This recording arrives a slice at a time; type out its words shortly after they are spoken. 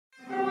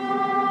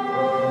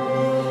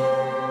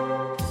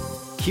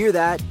Hear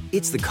that?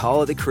 It's the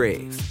call of the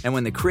Crave. And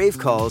when the Crave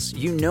calls,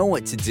 you know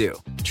what to do.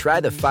 Try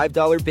the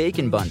 $5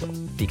 Bacon Bundle,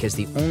 because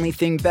the only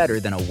thing better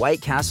than a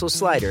White Castle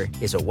slider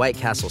is a White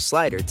Castle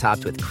slider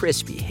topped with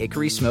crispy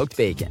hickory smoked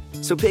bacon.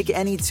 So pick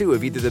any two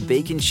of either the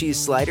Bacon Cheese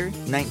Slider,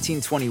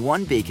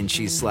 1921 Bacon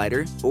Cheese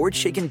Slider, or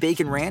Chicken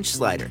Bacon Ranch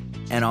Slider.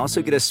 And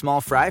also get a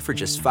small fry for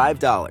just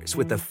 $5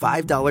 with the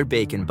 $5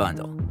 Bacon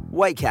Bundle.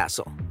 White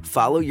Castle.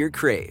 Follow your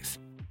Crave.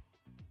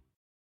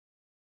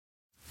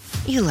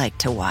 You like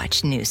to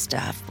watch new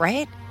stuff,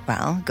 right?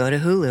 Well, go to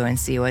Hulu and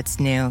see what's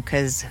new,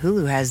 because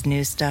Hulu has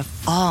new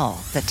stuff all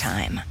the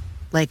time.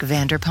 Like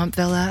Vanderpump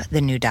Villa, the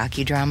new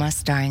docudrama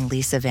starring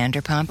Lisa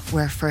Vanderpump,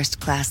 where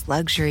first-class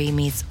luxury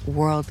meets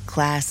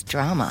world-class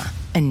drama.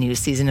 A new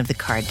season of The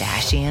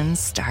Kardashians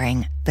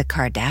starring The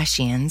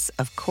Kardashians,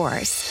 of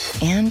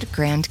course. And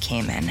Grand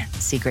Cayman,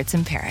 Secrets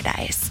in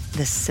Paradise,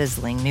 the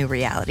sizzling new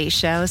reality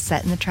show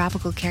set in the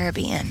tropical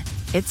Caribbean.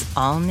 It's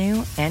all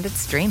new, and it's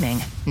streaming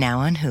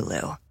now on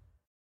Hulu.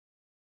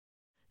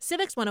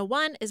 Civics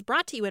 101 is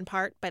brought to you in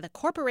part by the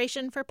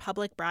Corporation for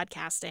Public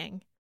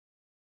Broadcasting.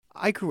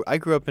 I grew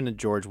up in a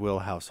George Will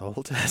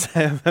household, as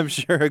I'm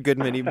sure a good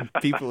many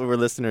people who were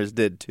listeners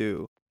did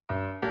too.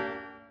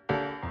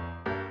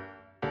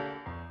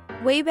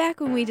 Way back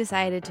when we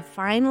decided to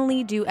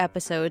finally do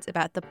episodes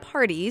about the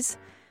parties,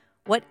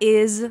 what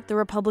is the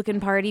Republican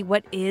Party,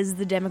 what is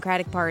the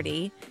Democratic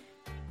Party,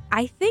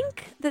 I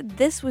think that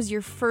this was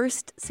your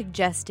first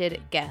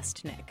suggested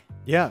guest, Nick.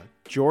 Yeah,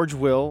 George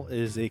Will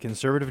is a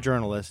conservative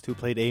journalist who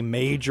played a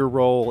major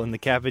role in the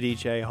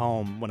Capodice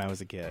home when I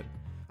was a kid.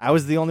 I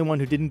was the only one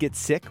who didn't get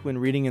sick when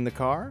reading in the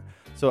car,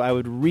 so I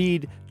would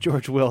read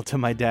George Will to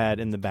my dad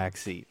in the back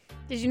seat.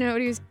 Did you know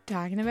what he was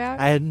talking about?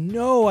 I had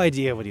no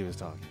idea what he was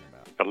talking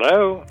about.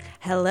 Hello?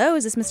 Hello,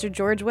 is this Mr.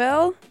 George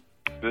Will?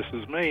 This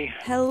is me.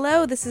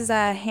 Hello, this is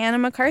Hannah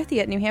McCarthy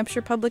at New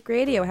Hampshire Public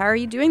Radio. How are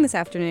you doing this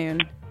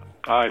afternoon?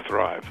 I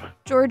thrive.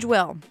 George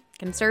Will,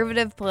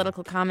 conservative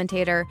political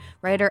commentator,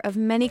 writer of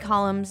many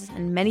columns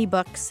and many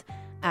books,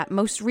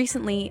 most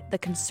recently, The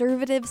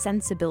Conservative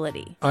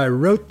Sensibility. I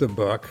wrote the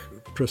book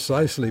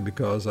precisely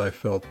because I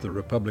felt the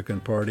Republican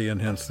Party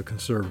and hence the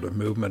conservative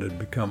movement had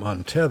become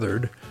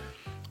untethered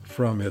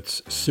from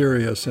its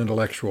serious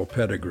intellectual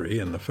pedigree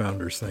and the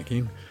founders'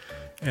 thinking.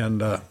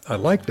 And I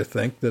like to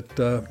think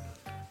that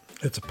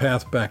it's a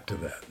path back to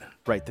that.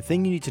 Right. The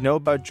thing you need to know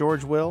about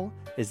George Will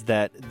is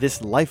that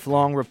this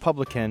lifelong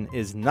Republican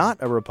is not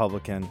a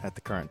Republican at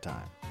the current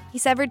time. He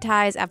severed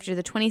ties after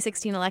the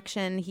 2016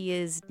 election. He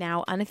is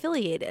now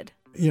unaffiliated.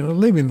 You know,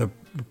 leaving the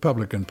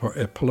Republican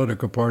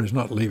political party is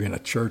not leaving a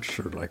church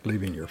or like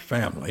leaving your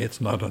family. It's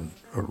not a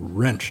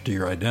wrench to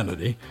your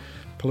identity.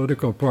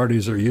 Political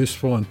parties are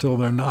useful until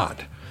they're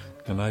not.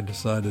 And I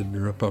decided the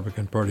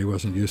Republican Party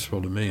wasn't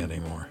useful to me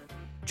anymore.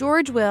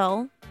 George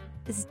Will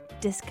is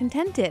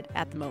discontented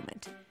at the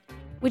moment,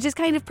 which is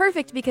kind of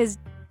perfect because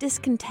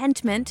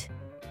discontentment,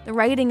 the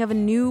writing of a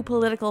new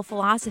political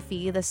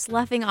philosophy, the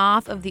sloughing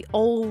off of the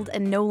old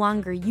and no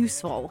longer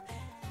useful,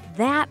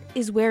 that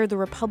is where the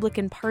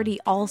Republican Party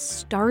all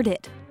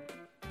started.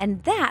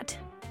 And that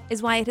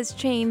is why it has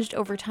changed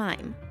over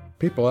time.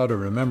 People ought to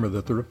remember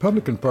that the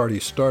Republican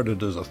Party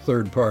started as a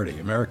third party.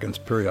 Americans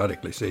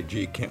periodically say,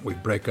 gee, can't we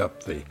break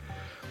up the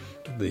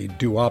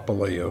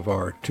duopoly of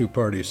our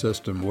two-party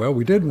system? Well,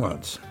 we did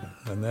once,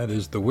 and that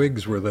is the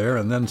Whigs were there,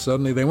 and then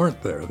suddenly they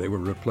weren't there. They were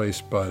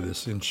replaced by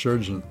this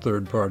insurgent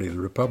third party, the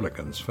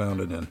Republicans,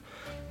 founded in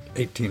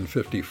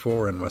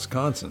 1854 in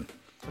Wisconsin.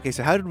 Okay,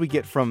 so how did we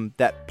get from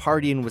that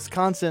party in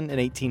Wisconsin in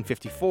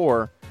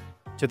 1854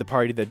 to the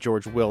party that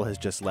George Will has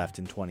just left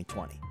in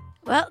 2020?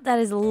 Well, that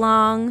is a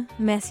long,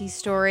 messy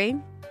story,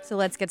 so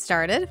let's get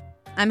started.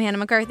 I'm Hannah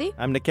McCarthy.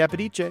 I'm Nick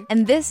Capodice.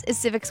 And this is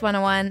Civics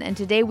 101, and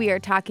today we are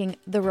talking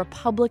the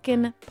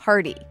Republican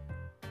Party.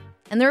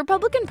 And the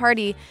Republican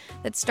Party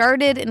that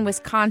started in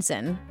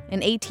Wisconsin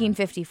in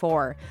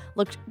 1854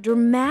 looked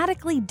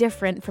dramatically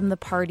different from the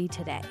party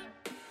today.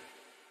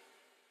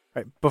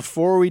 All right,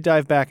 before we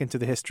dive back into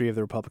the history of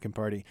the Republican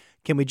Party,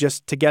 can we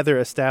just together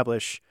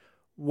establish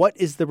what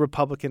is the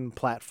Republican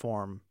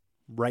platform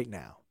right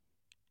now?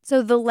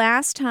 So the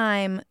last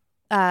time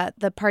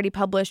the party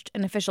published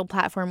an official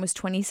platform was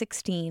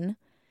 2016.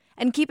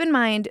 And keep in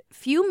mind,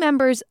 few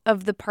members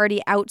of the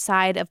party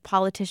outside of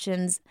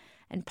politicians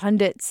and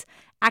pundits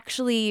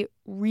actually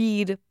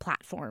read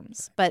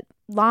platforms. But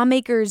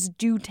lawmakers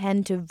do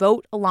tend to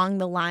vote along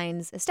the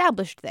lines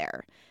established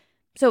there.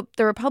 So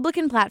the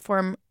Republican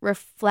platform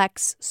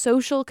reflects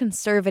social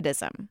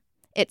conservatism.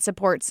 It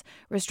supports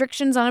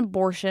restrictions on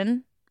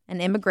abortion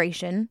and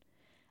immigration,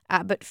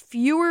 but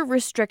fewer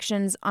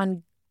restrictions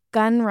on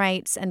gun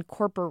rights and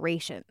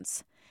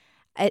corporations.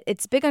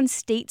 It's big on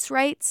states'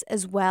 rights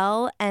as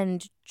well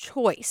and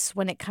choice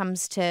when it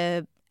comes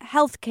to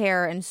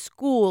healthcare and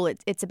school.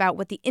 It's about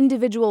what the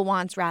individual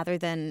wants rather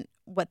than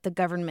what the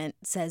government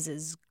says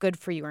is good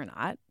for you or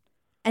not.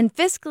 And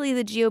fiscally,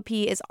 the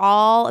GOP is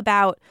all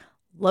about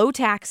low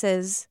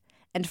taxes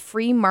and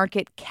free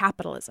market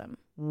capitalism.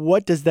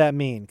 What does that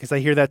mean? Because I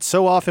hear that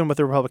so often with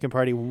the Republican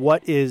Party.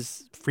 What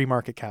is free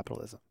market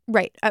capitalism?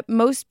 Right.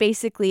 Most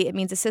basically, it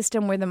means a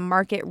system where the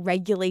market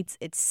regulates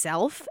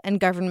itself and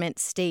government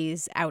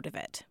stays out of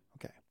it.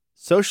 Okay.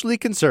 Socially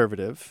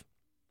conservative,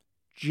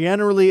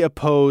 generally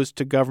opposed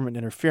to government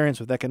interference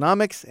with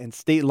economics and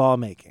state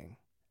lawmaking.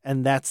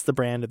 And that's the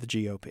brand of the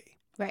GOP.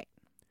 Right.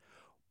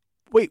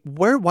 Wait,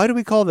 why do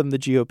we call them the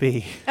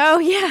GOP? Oh,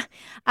 yeah.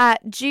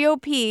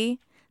 GOP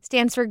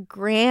stands for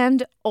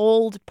Grand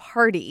Old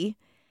Party,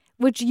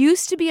 which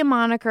used to be a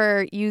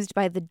moniker used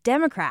by the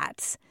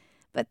Democrats,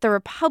 but the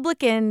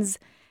Republicans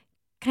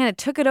kind of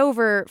took it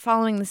over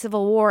following the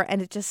Civil War,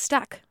 and it just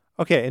stuck.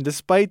 Okay, and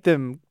despite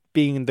them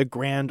being the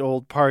Grand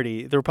Old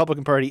Party, the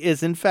Republican Party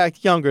is, in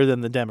fact, younger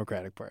than the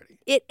Democratic Party.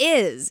 It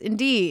is,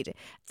 indeed.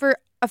 For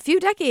a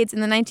few decades in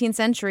the 19th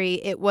century,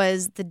 it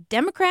was the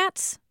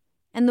Democrats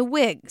and the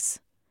Whigs,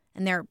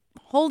 and they're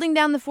holding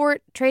down the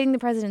fort, trading the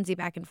presidency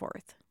back and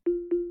forth.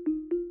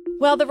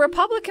 Well, the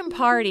Republican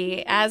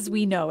Party, as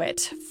we know it,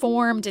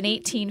 formed in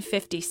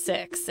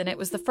 1856, and it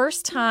was the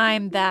first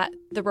time that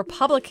the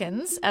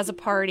Republicans, as a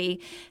party,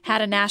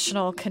 had a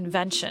national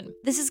convention.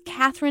 This is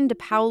Catherine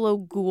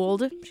DePaulo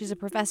Gould. She's a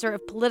professor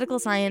of political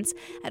science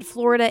at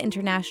Florida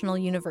International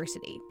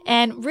University.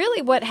 And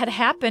really what had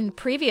happened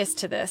previous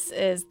to this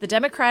is the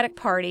Democratic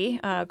Party,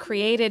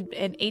 created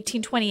in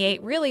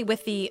 1828, really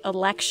with the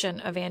election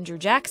of Andrew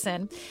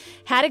Jackson,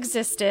 had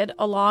existed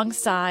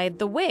alongside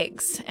the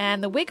Whigs.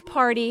 And the Whig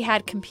Party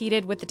had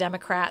competed with the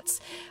Democrats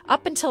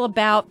up until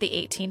about the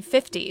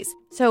 1850s.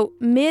 So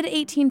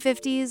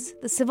mid-1850s,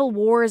 the Civil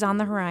War is on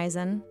the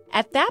horizon.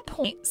 At that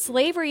point,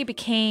 slavery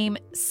became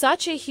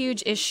such a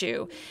huge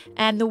issue,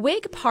 and the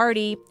Whig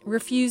Party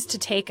refused to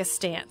take a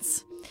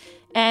stance.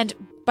 And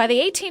by the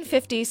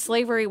 1850s,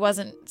 slavery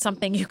wasn't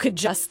something you could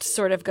just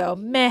sort of go,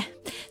 meh.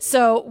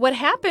 So what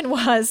happened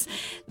was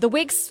the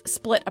Whigs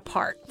split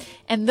apart,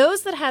 and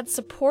those that had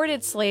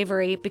supported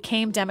slavery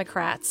became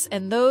Democrats,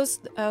 and those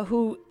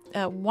who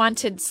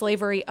wanted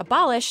slavery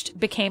abolished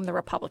became the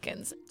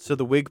Republicans. So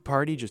the Whig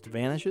Party just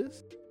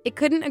vanishes? It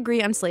couldn't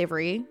agree on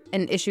slavery,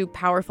 an issue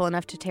powerful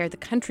enough to tear the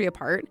country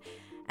apart,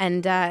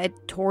 and it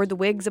tore the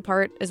Whigs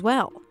apart as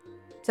well.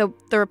 So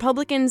the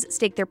Republicans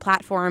staked their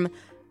platform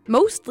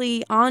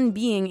mostly on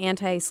being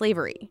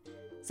anti-slavery.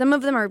 Some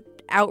of them are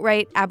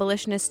outright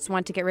abolitionists,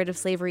 want to get rid of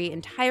slavery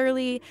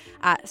entirely.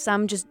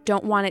 Some just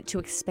don't want it to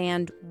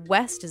expand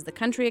west as the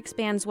country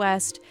expands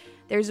west.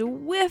 There's a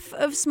whiff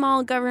of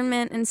small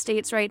government and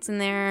states' rights in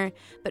there,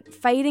 but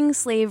fighting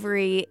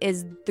slavery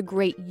is the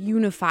great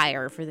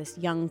unifier for this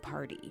young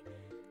party.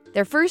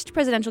 Their first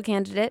presidential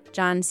candidate,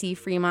 John C.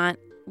 Fremont,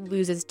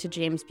 loses to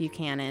James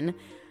Buchanan,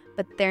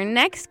 but their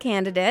next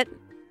candidate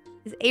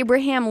is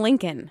Abraham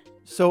Lincoln.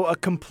 So a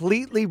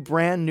completely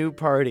brand new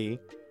party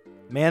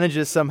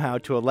manages somehow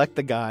to elect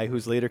the guy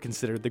who's later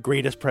considered the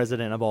greatest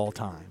president of all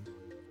time.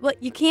 Well,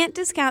 you can't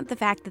discount the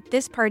fact that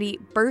this party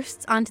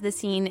bursts onto the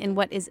scene in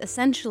what is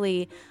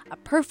essentially a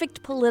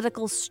perfect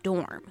political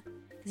storm.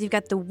 Because you've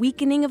got the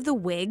weakening of the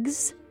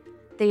Whigs,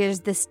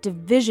 there's this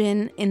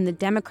division in the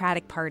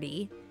Democratic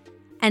Party,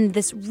 and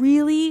this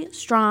really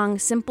strong,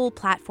 simple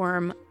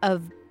platform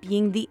of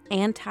being the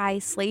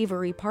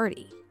anti-slavery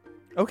party.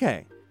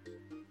 Okay.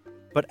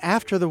 But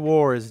after the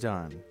war is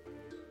done,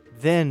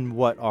 then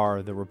what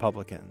are the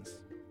Republicans?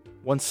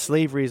 Once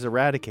slavery is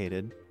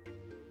eradicated,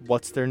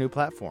 what's their new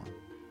platform?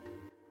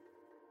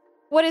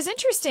 What is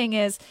interesting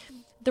is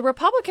the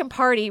Republican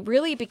Party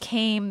really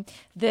became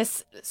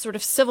this sort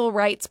of civil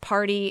rights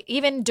party.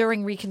 Even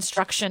during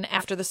Reconstruction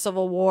after the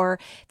Civil War,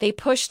 they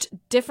pushed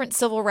different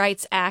civil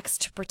rights acts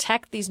to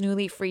protect these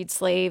newly freed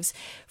slaves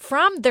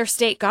from their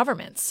state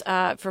governments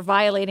for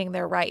violating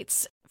their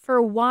rights. For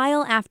a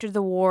while after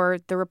the war,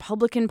 the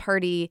Republican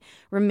Party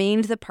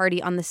remained the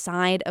party on the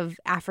side of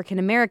African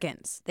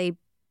Americans. They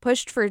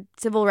pushed for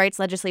civil rights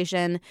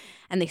legislation,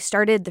 and they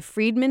started the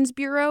Freedmen's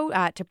Bureau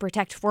to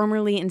protect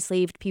formerly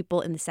enslaved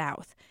people in the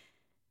South.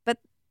 But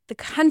the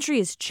country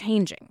is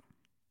changing,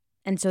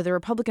 and so the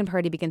Republican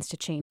Party begins to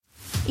change.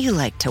 You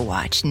like to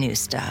watch new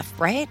stuff,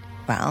 right?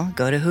 Well,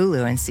 go to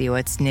Hulu and see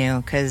what's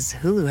new, because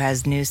Hulu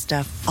has new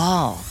stuff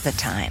all the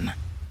time.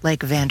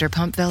 Like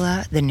Vanderpump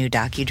Villa, the new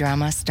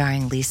docudrama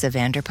starring Lisa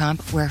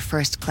Vanderpump, where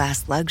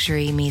first-class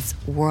luxury meets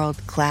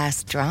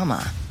world-class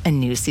drama. A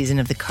new season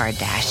of The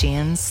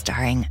Kardashians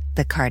starring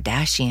The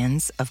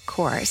Kardashians, of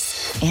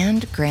course.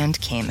 And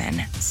Grand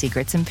Cayman,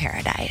 Secrets in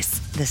Paradise,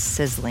 the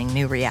sizzling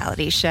new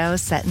reality show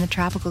set in the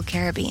tropical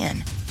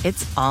Caribbean.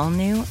 It's all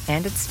new,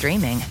 and it's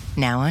streaming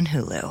now on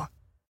Hulu.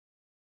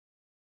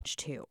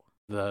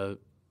 The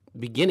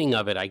beginning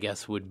of it, I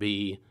guess, would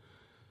be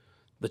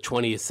the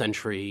 20th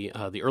century,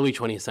 the early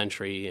 20th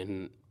century,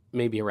 in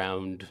maybe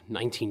around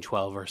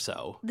 1912 or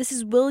so. This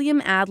is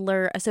William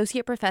Adler,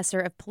 Associate Professor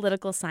of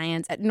Political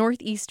Science at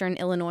Northeastern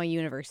Illinois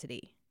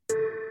University.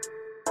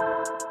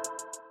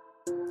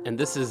 And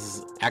this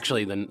is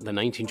actually the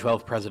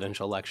 1912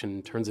 presidential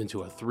election turns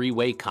into a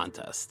three-way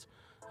contest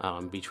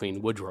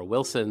between Woodrow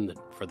Wilson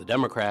for the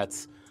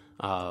Democrats,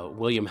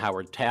 William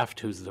Howard Taft,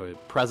 who's the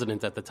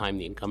president at the time,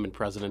 the incumbent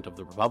president of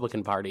the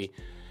Republican Party,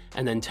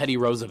 and then Teddy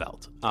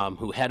Roosevelt,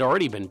 who had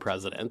already been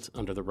president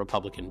under the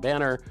Republican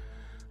banner,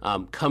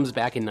 comes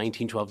back in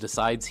 1912,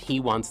 decides he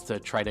wants to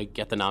try to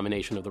get the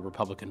nomination of the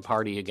Republican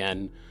Party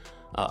again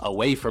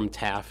away from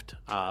Taft.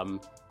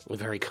 A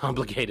very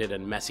complicated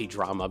and messy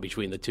drama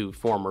between the two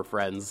former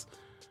friends.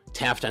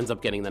 Taft ends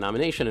up getting the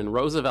nomination, and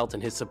Roosevelt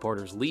and his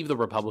supporters leave the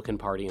Republican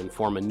Party and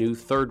form a new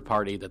third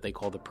party that they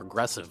call the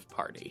Progressive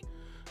Party,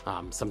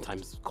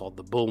 sometimes called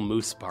the Bull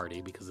Moose Party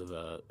because of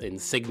the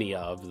insignia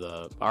of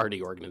the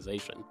party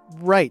organization.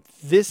 Right.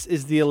 This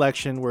is the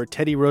election where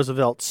Teddy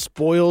Roosevelt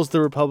spoils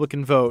the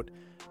Republican vote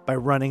by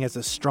running as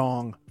a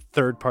strong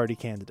third-party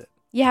candidate.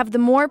 You have the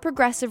more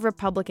progressive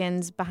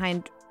Republicans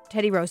behind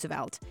Teddy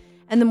Roosevelt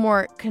and the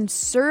more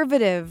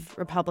conservative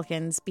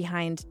Republicans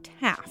behind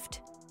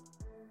Taft.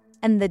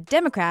 And the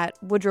Democrat,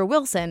 Woodrow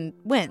Wilson,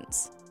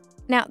 wins.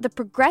 Now, the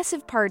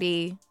Progressive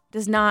Party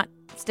does not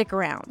stick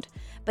around,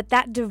 but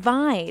that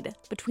divide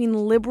between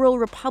liberal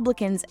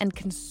Republicans and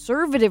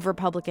conservative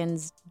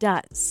Republicans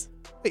does.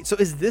 Wait, so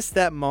is this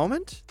that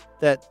moment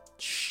that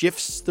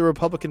shifts the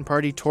Republican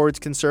Party towards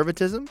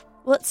conservatism?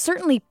 Well, it's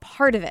certainly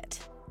part of it.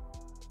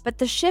 But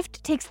the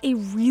shift takes a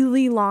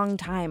really long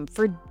time.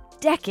 For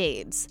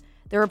decades,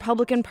 the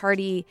Republican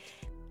Party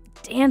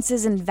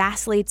dances and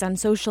vacillates on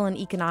social and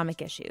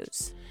economic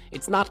issues.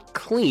 It's not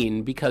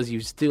clean because you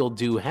still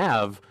do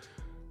have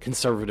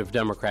conservative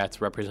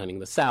Democrats representing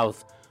the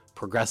South,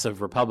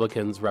 progressive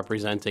Republicans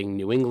representing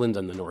New England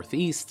and the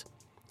Northeast,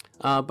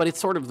 but it's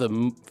sort of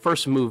the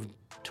first move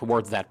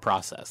towards that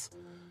process.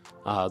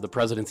 The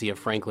presidency of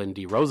Franklin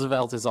D.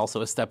 Roosevelt is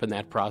also a step in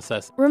that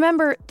process.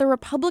 Remember, the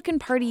Republican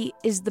Party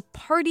is the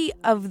party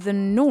of the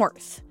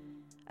North,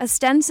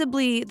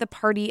 ostensibly the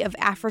party of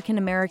African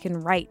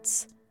American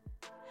rights.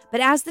 But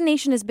as the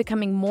nation is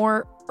becoming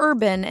more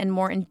urban and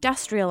more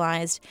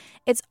industrialized,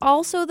 it's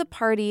also the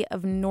party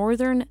of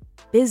Northern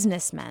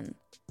businessmen.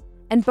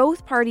 And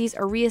both parties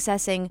are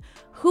reassessing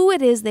who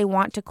it is they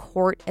want to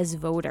court as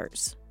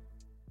voters.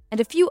 And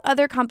a few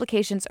other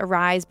complications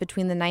arise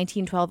between the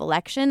 1912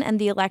 election and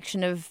the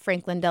election of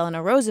Franklin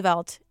Delano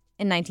Roosevelt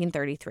in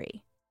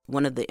 1933.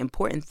 One of the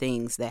important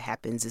things that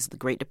happens is the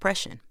Great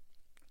Depression.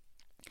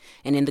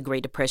 And in the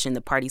Great Depression,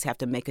 the parties have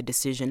to make a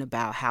decision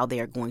about how they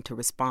are going to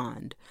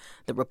respond.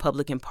 The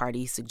Republican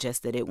Party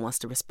suggests that it wants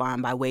to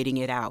respond by waiting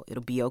it out.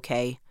 It'll be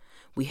okay.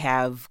 We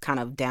have kind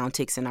of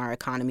downticks in our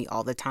economy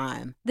all the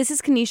time. This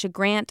is Kenesha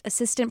Grant,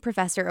 assistant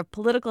professor of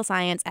political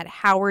science at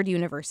Howard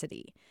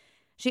University.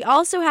 She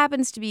also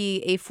happens to be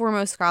a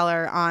foremost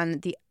scholar on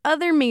the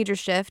other major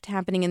shift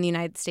happening in the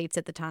United States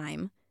at the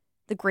time,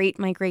 the Great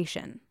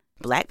Migration.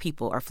 Black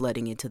people are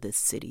flooding into the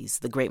cities.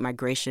 The Great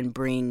Migration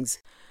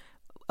brings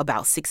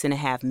about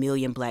 6.5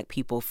 million Black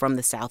people from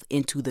the South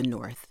into the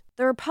North.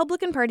 The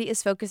Republican Party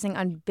is focusing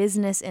on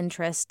business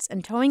interests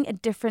and towing a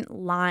different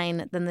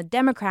line than the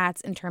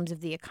Democrats in terms of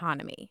the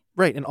economy.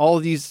 Right, and all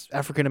of these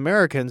African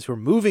Americans who are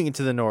moving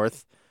into the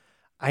North,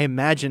 I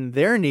imagine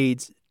their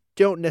needs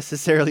don't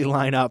necessarily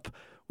line up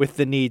with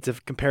the needs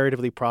of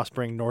comparatively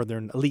prospering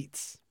Northern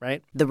elites,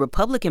 right? The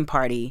Republican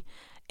Party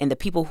and the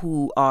people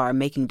who are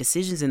making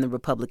decisions in the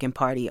Republican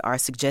Party are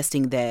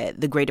suggesting that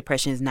the Great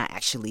Depression is not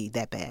actually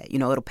that bad. You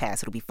know, it'll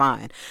pass, it'll be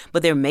fine.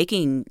 But they're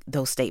making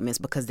those statements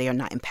because they are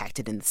not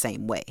impacted in the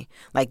same way.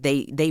 Like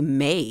they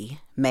may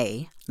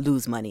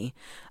lose money,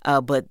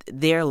 but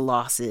their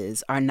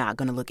losses are not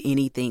going to look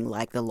anything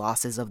like the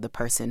losses of the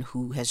person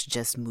who has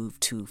just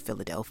moved to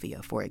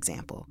Philadelphia, for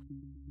example.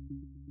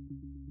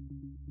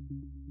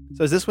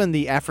 So is this when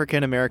the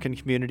African American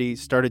community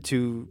started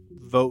to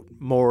vote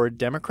more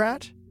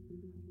Democrat?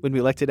 When we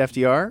elected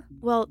FDR?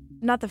 Well,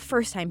 not the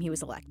first time he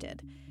was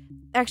elected.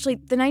 Actually,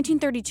 the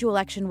 1932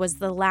 election was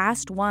the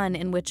last one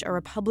in which a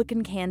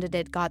Republican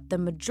candidate got the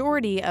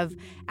majority of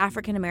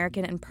African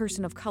American and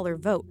person of color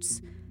votes.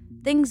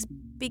 Things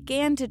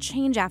began to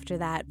change after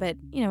that, but,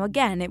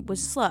 again, it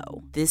was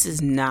slow. This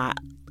is not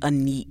a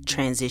neat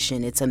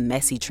transition. It's a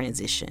messy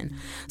transition.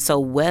 So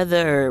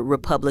whether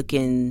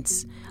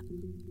Republicans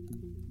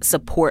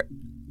support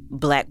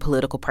Black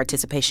political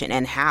participation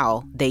and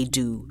how they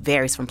do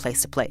varies from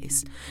place to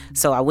place.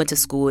 So I went to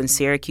school in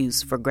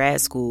Syracuse for grad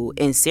school.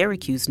 In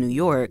Syracuse, New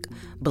York,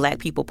 Black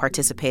people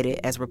participated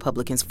as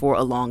Republicans for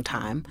a long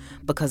time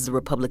because the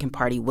Republican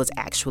Party was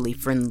actually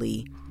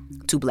friendly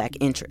to Black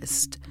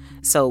interest.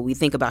 So we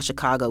think about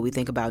Chicago, we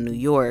think about New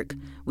York,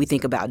 we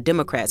think about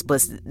Democrats,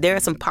 but there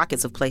are some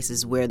pockets of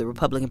places where the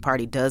Republican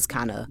Party does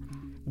kind of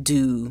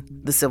do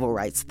the civil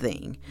rights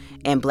thing.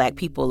 And Black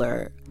people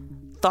are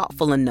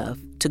thoughtful enough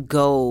to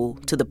go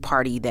to the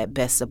party that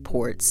best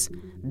supports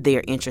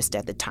their interest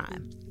at the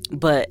time.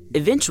 But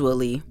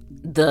eventually,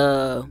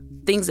 the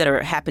things that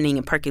are happening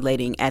and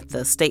percolating at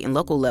the state and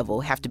local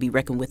level have to be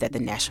reckoned with at the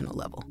national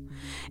level.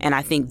 And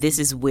I think this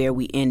is where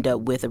we end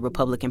up with a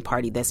Republican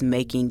Party that's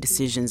making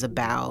decisions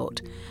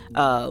about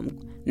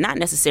not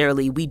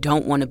necessarily we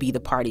don't want to be the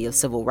party of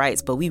civil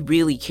rights, but we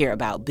really care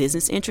about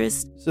business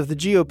interests. So if the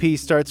GOP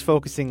starts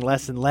focusing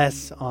less and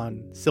less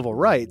on civil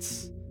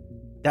rights,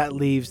 That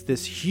leaves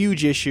this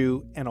huge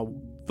issue and a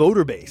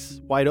voter base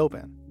wide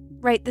open.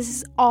 Right, this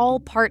is all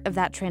part of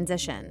that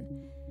transition.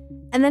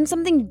 And then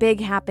something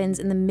big happens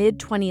in the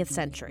mid-20th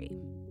century.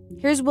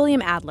 Here's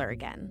William Adler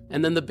again.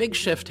 And then the big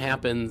shift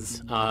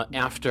happens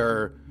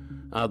after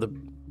the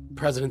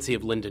presidency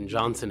of Lyndon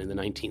Johnson in the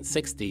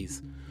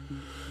 1960s,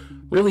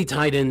 really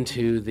tied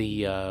into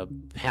the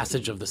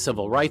passage of the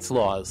civil rights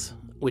laws,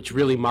 which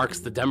really marks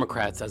the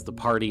Democrats as the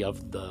party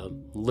of the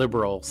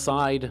liberal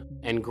side.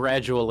 And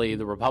gradually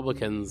the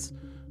Republicans,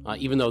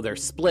 even though they're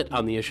split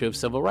on the issue of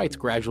civil rights,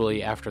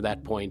 gradually after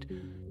that point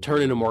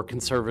turn in a more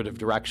conservative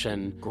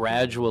direction.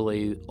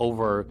 Gradually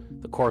over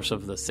the course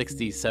of the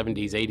 60s,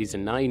 70s, 80s,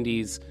 and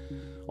 90s,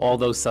 all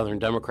those Southern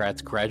Democrats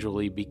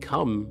gradually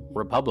become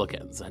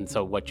Republicans. And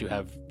so what you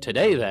have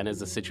today then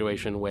is a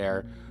situation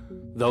where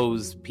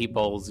those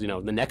people's, the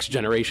next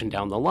generation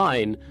down the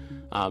line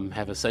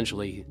have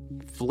essentially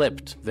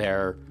flipped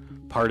their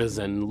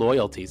partisan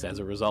loyalties as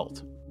a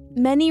result.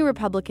 Many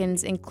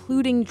Republicans,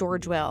 including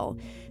George Will,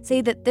 say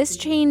that this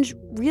change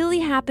really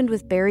happened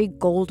with Barry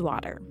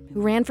Goldwater,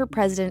 who ran for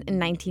president in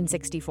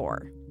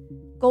 1964.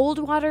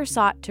 Goldwater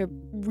sought to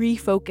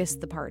refocus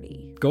the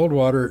party.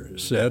 Goldwater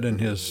said in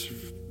his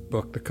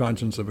book, The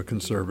Conscience of a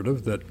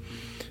Conservative, that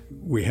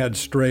we had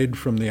strayed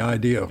from the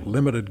idea of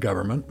limited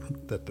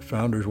government, that the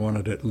founders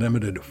wanted it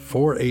limited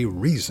for a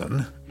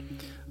reason,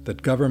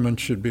 that government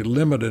should be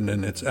limited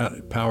in its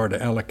power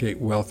to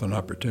allocate wealth and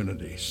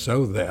opportunity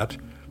so that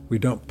we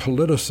don't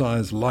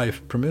politicize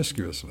life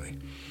promiscuously.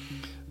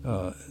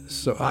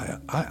 So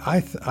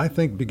I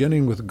think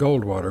beginning with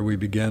Goldwater, we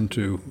began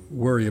to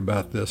worry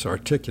about this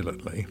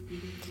articulately,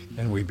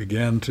 and we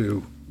began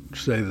to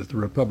say that the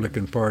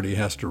Republican Party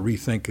has to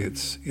rethink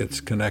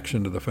its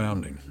connection to the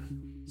founding.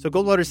 So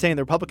Goldwater's saying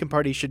the Republican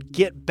Party should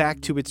get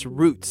back to its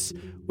roots,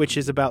 which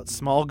is about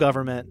small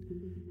government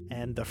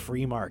and the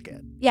free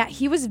market. Yeah,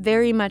 he was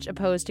very much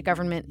opposed to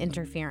government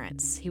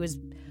interference. He was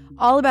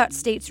all about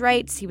states'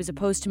 rights. He was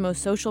opposed to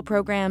most social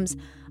programs.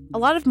 A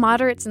lot of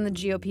moderates in the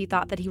GOP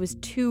thought that he was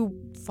too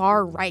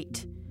far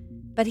right.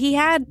 But he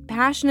had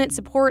passionate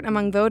support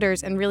among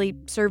voters and really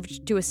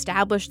served to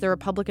establish the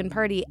Republican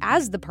Party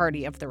as the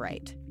party of the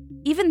right.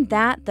 Even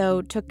that,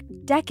 though, took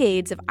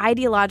decades of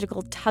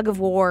ideological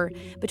tug-of-war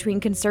between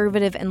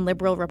conservative and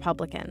liberal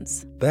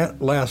Republicans.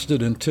 That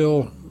lasted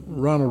until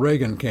Ronald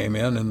Reagan came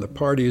in and the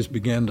parties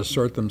began to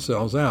sort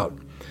themselves out.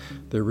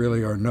 There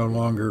really are no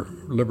longer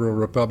liberal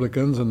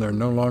Republicans and there are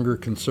no longer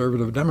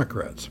conservative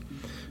Democrats.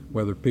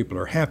 Whether people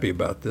are happy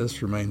about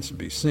this remains to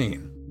be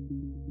seen.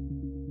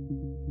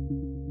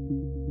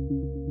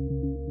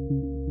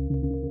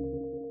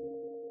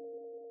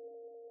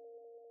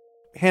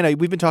 Hannah,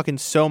 we've been talking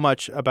so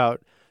much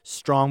about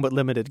strong but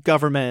limited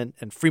government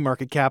and free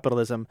market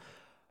capitalism,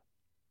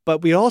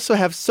 but we also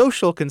have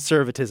social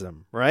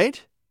conservatism,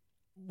 right?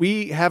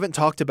 We haven't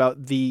talked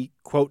about the,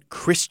 quote,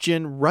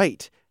 Christian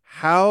right.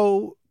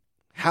 How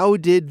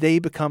did they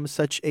become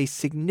such a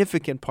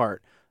significant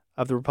part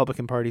of the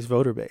Republican Party's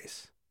voter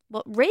base?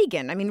 Well,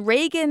 Reagan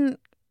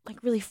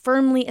really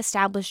firmly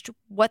established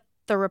what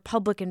the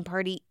Republican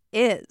Party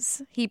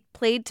is. He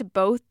played to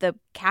both the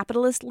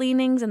capitalist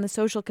leanings and the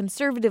social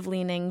conservative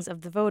leanings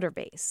of the voter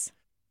base.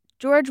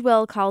 George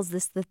Will calls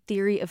this the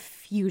theory of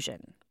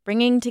fusion,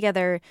 bringing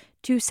together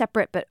two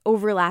separate but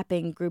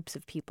overlapping groups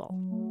of people.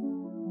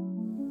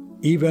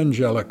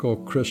 Evangelical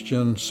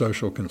Christian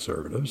social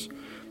conservatives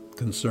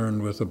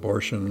concerned with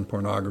abortion,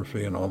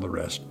 pornography, and all the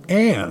rest.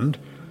 And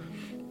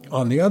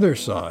on the other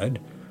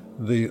side,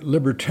 the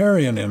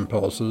libertarian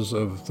impulses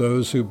of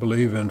those who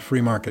believe in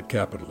free market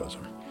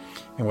capitalism.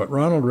 And what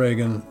Ronald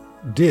Reagan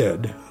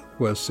did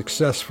was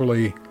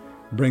successfully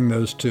bring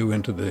those two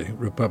into the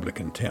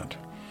Republican tent.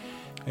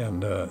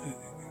 And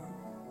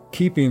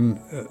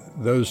keeping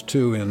those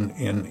two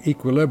in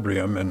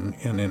equilibrium and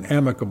in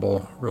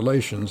amicable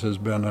relations has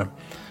been a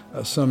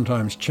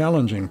sometimes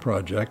challenging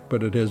project,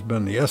 but it has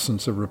been the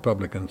essence of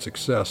Republican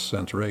success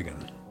since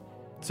Reagan.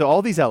 So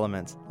all these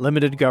elements,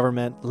 limited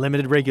government,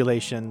 limited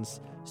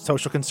regulations,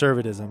 social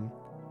conservatism,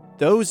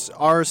 those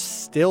are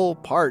still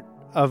part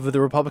of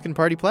the Republican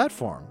Party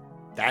platform.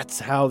 That's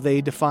how they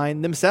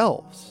define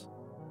themselves.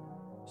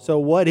 So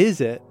what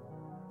is it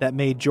that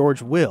made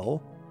George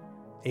Will,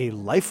 a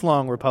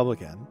lifelong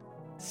Republican,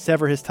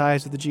 sever his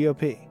ties with the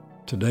GOP?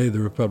 Today, the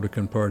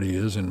Republican Party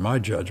is, in my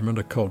judgment,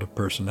 a cult of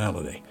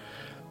personality.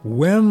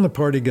 When the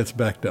party gets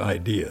back to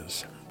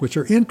ideas, which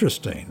are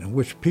interesting and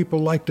which people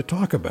like to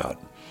talk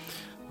about,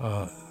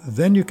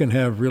 then you can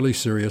have really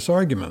serious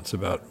arguments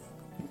about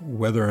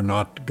whether or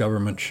not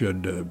government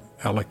should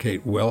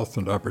allocate wealth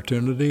and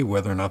opportunity,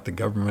 whether or not the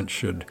government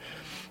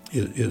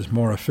is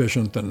more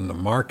efficient than the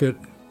market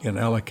in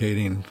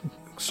allocating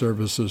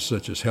services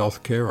such as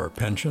health care or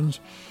pensions.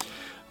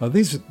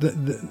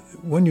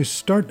 When you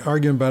start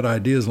arguing about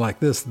ideas like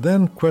this,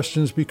 then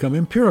questions become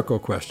empirical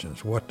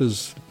questions. What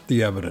does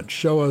the evidence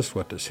show us?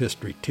 What does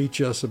history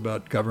teach us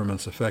about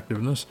government's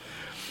effectiveness?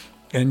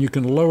 And you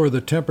can lower the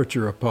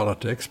temperature of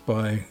politics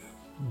by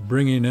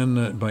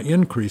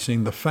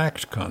increasing the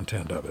fact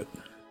content of it.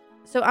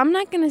 So I'm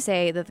not going to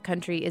say that the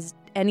country is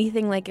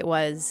anything like it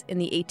was in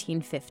the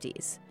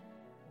 1850s.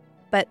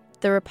 But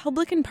the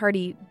Republican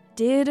Party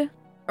did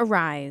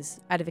arise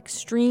out of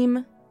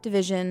extreme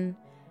division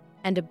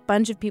and a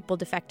bunch of people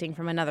defecting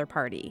from another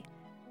party.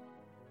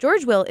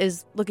 George Will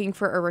is looking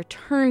for a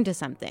return to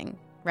something,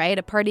 right?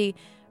 A party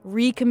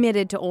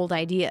recommitted to old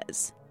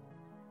ideas.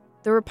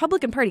 The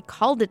Republican Party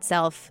called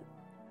itself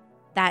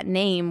that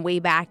name way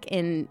back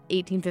in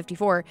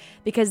 1854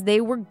 because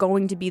they were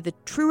going to be the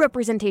true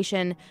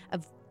representation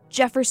of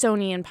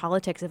Jeffersonian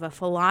politics, of a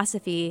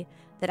philosophy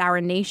that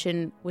our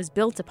nation was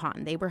built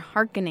upon. They were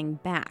hearkening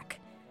back.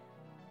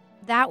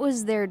 That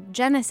was their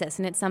genesis,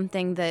 and it's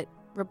something that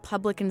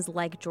Republicans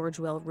like George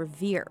Will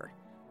revere.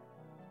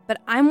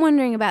 But I'm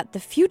wondering about the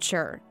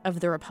future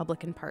of the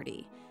Republican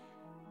Party.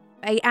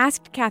 I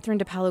asked Catherine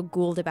DePaulo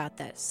Gould about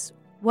this.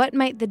 What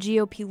might the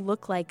GOP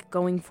look like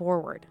going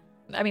forward?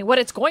 I mean, what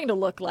it's going to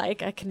look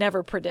like, I can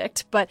never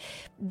predict, but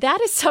that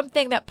is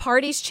something that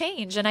parties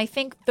change. And I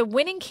think the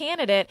winning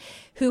candidate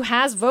who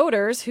has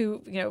voters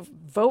who,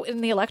 vote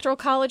in the electoral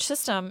college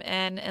system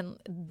and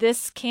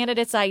this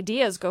candidate's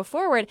ideas go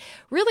forward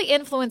really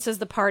influences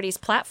the party's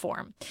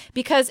platform.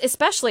 Because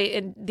especially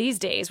in these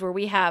days where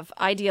we have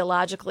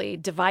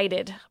ideologically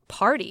divided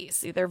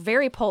parties, they're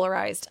very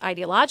polarized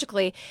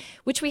ideologically,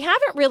 which we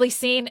haven't really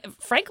seen,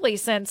 frankly,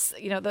 since,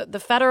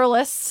 the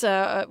Federalists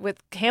with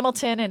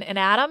Hamilton and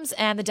Adams,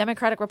 and the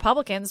Democratic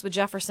Republicans with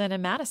Jefferson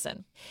and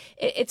Madison.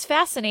 It's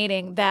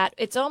fascinating that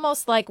it's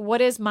almost like,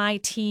 what is my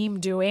team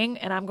doing?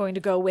 And I'm going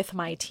to go with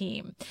my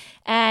team.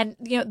 And,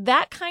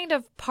 that kind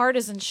of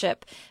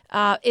partisanship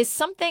is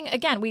something,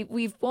 again,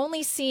 we've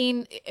only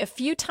seen a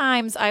few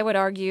times, I would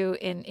argue,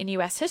 in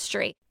U.S.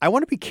 history. I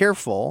want to be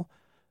careful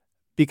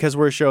because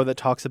we're a show that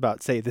talks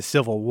about, say, the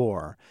Civil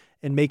War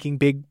and making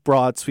big,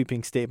 broad,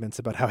 sweeping statements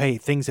about how, hey,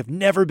 things have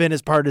never been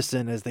as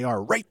partisan as they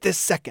are right this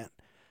second.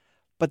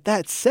 But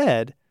that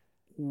said,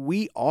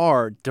 we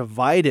are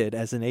divided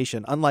as a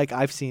nation, unlike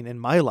I've seen in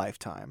my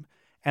lifetime.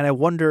 And I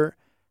wonder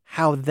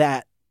how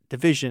that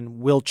division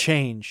will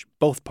change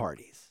both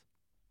parties.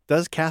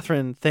 Does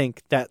Catherine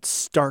think that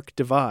stark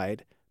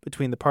divide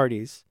between the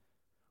parties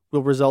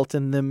will result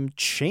in them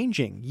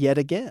changing yet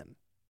again?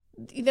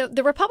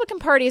 The Republican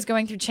Party is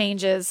going through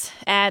changes,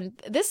 and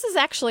this is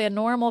actually a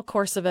normal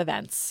course of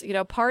events.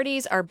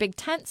 Parties are big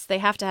tents. They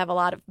have to have a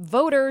lot of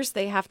voters.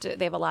 They have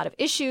a lot of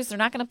issues. They're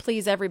not going to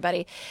please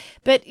everybody.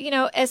 But,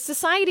 as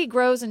society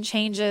grows and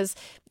changes,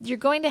 you're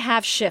going to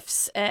have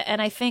shifts.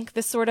 And I think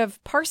the sort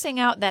of parsing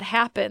out that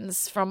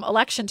happens from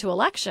election to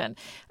election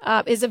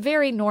is a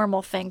very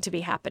normal thing to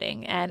be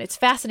happening. And it's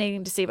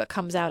fascinating to see what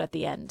comes out at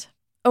the end.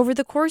 Over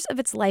the course of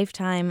its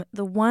lifetime,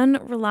 the one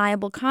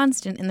reliable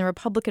constant in the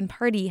Republican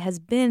Party has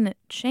been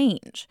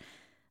change.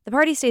 The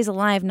party stays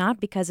alive not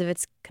because of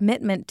its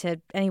commitment to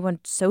any one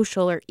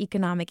social or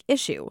economic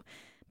issue,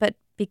 but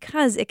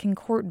because it can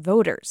court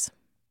voters.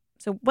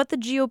 So what the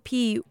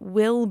GOP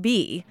will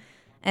be,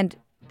 and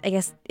I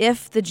guess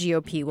if the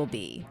GOP will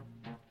be,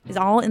 is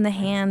all in the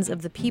hands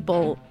of the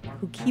people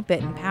who keep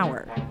it in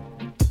power.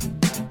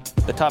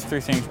 The top three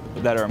things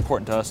that are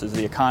important to us is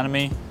the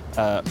economy,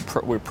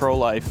 we're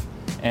pro-life,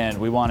 and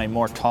we want a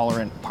more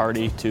tolerant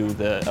party to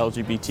the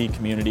LGBT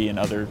community and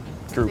other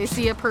groups. They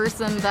see a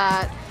person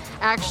that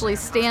actually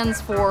stands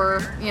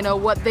for,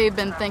 what they've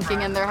been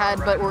thinking in their head,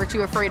 but were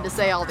too afraid to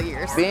say all the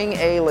years. Being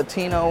a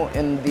Latino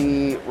in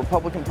the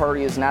Republican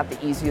Party is not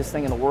the easiest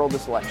thing in the world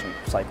this election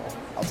cycle.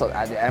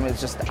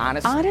 It's just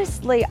honest.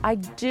 Honestly, I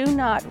do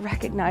not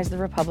recognize the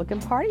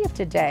Republican Party of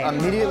today.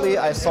 Immediately,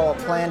 I saw a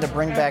plan to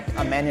bring back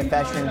a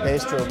manufacturing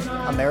base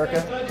to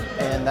America,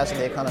 and that's what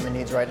the economy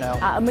needs right now.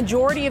 A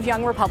majority of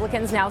young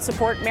Republicans now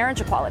support marriage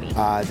equality.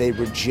 They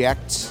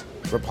reject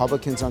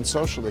Republicans on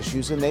social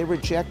issues, and they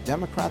reject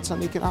Democrats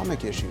on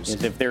economic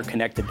issues. If they're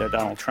connected to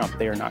Donald Trump,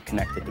 they are not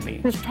connected to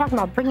me. He's talking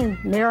about bringing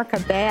America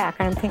back,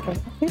 and I'm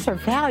thinking, these are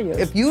values.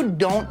 If you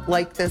don't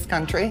like this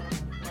country,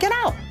 get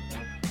out.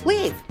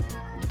 Leave.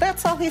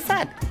 That's all he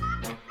said.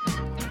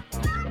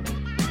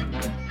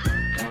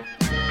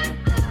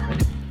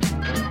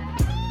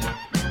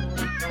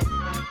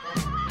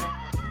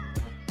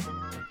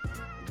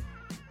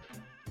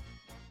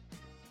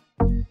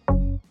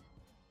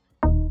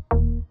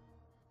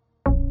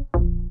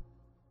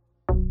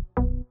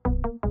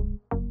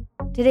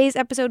 Today's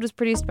episode was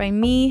produced by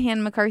me,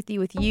 Hannah McCarthy,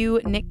 with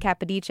you, Nick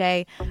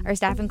Capodice. Our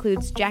staff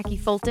includes Jackie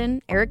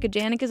Fulton. Erica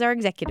Janik is our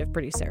executive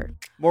producer.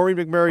 Maureen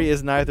McMurray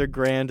is neither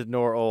grand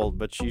nor old,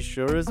 but she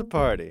sure is a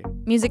party.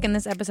 Music in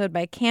this episode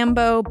by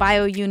Cambo,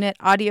 BioUnit,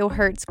 Audio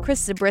Hertz, Chris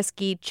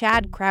Zabriskie,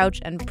 Chad Crouch,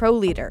 and Pro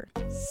Leader.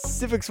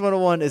 Civics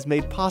 101 is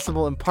made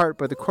possible in part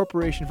by the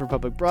Corporation for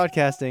Public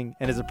Broadcasting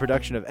and is a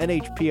production of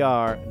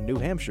NHPR, New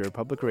Hampshire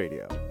Public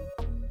Radio.